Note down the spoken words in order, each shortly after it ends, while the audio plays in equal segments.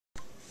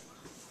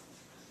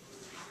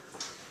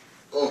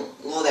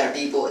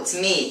people, it's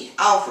me,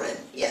 Alfred.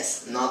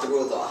 Yes, not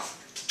Rudolph.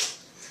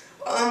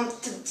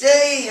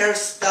 Today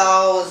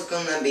hairstyle is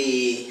gonna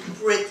be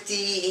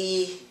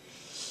pretty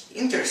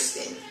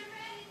interesting.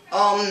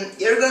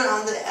 You're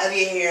gonna have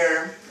your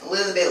hair a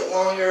little bit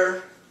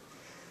longer,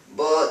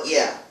 but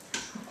yeah.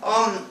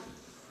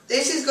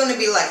 This is gonna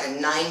be like a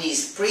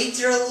 90s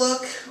preacher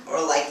look,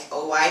 or like a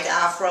white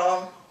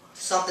afro,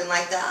 something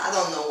like that. I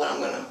don't know what I'm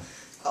gonna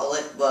call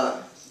it,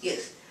 but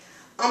yes.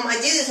 I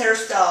did this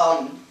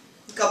hairstyle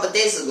a couple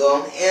days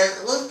ago, and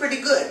it looked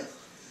pretty good.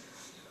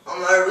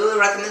 I really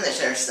recommend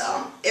this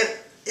hairstyle. If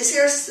this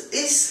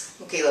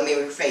okay, let me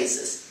rephrase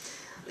this.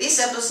 This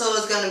episode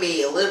is gonna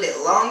be a little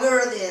bit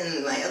longer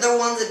than my other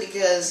ones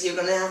because you're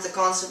gonna have to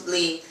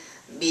constantly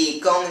be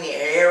combing your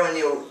hair when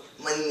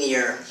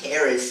your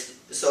hair is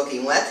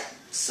soaking wet.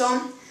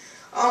 So,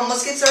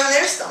 let's get started on the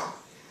hairstyle.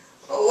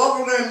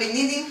 What we're gonna be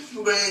needing,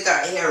 we're gonna need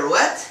our hair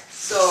wet.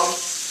 So,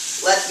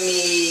 let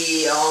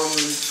me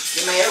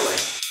get my hair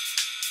wet.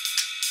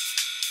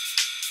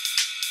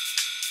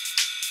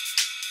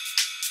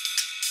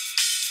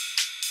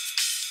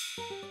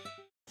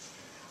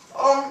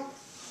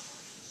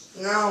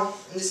 Now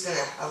I'm just gonna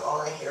have all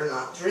my hair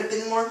not drip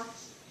anymore.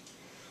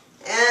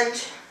 And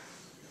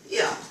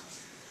yeah.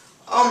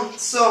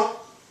 So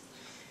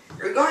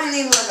you're going to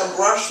need like a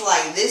brush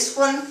like this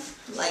one,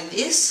 like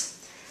this.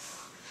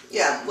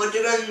 Yeah, what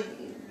you're gonna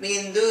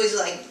do is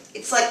like,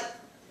 it's like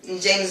in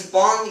James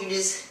Bond, you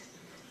just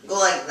go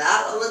like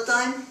that all the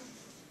time.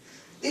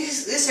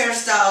 This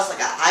hairstyle is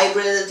like a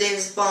hybrid of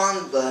James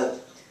Bond,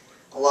 but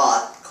a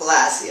lot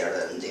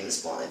classier than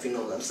James Bond, if you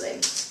know what I'm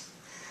saying.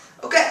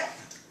 Okay,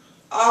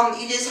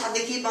 you just have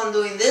to keep on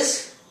doing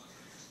this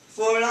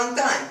for a long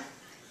time.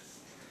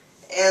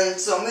 And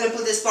so I'm going to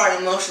put this part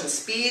in motion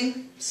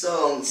speed,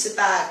 so sit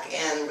back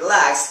and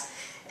relax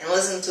and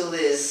listen to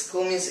this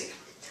cool music.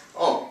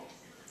 Oh,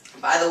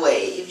 by the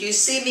way, if you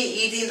see me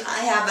eating, I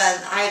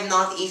have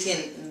not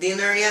eaten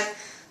dinner yet,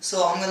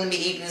 so I'm going to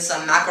be eating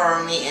some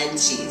macaroni and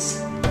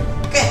cheese.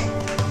 Okay,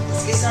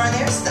 let's get started on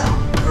the hairstyle,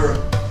 or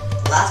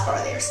last part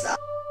of the hairstyle.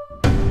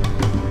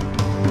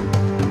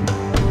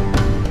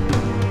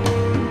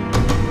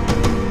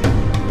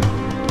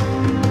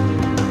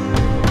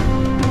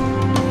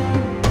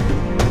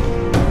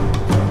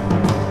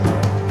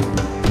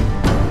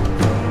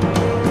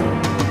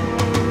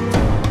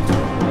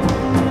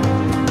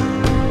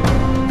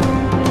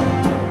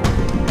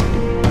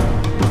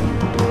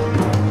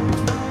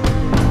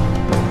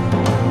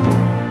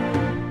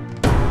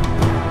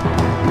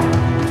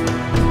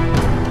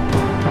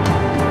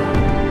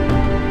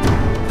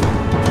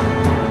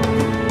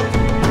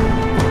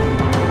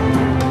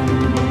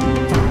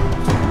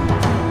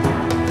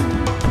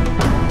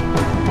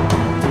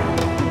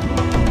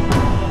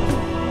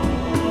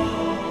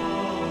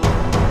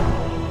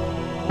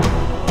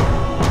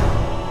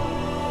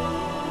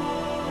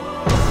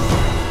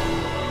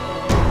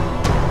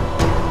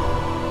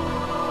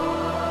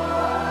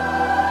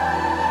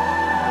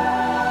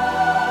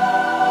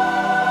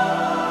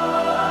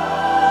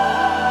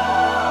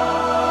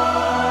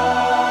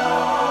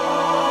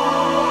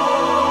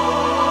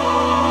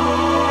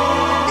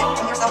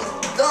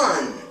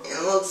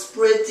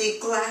 Pretty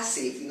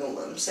classy, if you know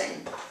what I'm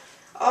saying.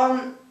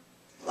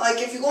 Like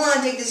if you want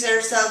to take this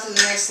hairstyle to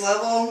the next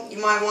level, you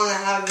might want to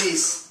have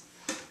these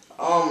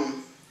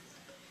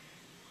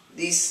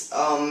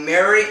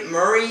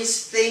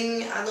Murray's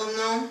thing, I don't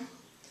know,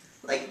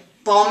 like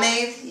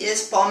pomade.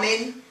 Yes,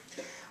 pomade.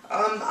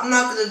 I'm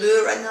not gonna do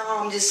it right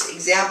now. I'm just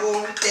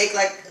example. Take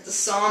like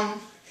some,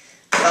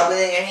 rub it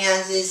in your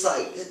hands. It's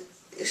like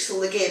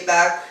slick it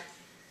back,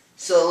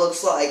 so it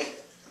looks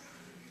like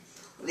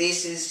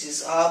this is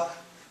just up.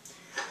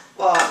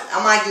 Well,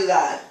 I might do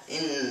that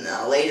in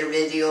a later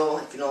video,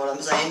 if you know what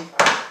I'm saying.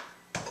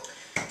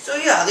 So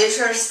yeah, this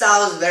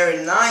hairstyle is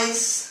very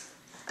nice.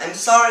 I'm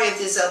sorry if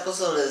this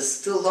episode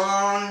is too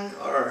long,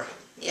 or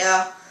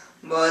yeah,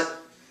 but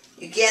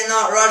you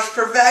cannot rush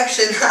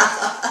perfection.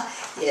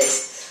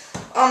 Yes.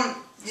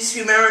 Just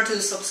remember to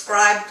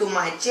subscribe to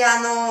my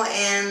channel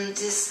and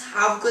just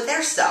have good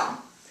hairstyle.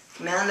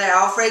 Commander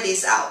Alfred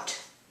is out.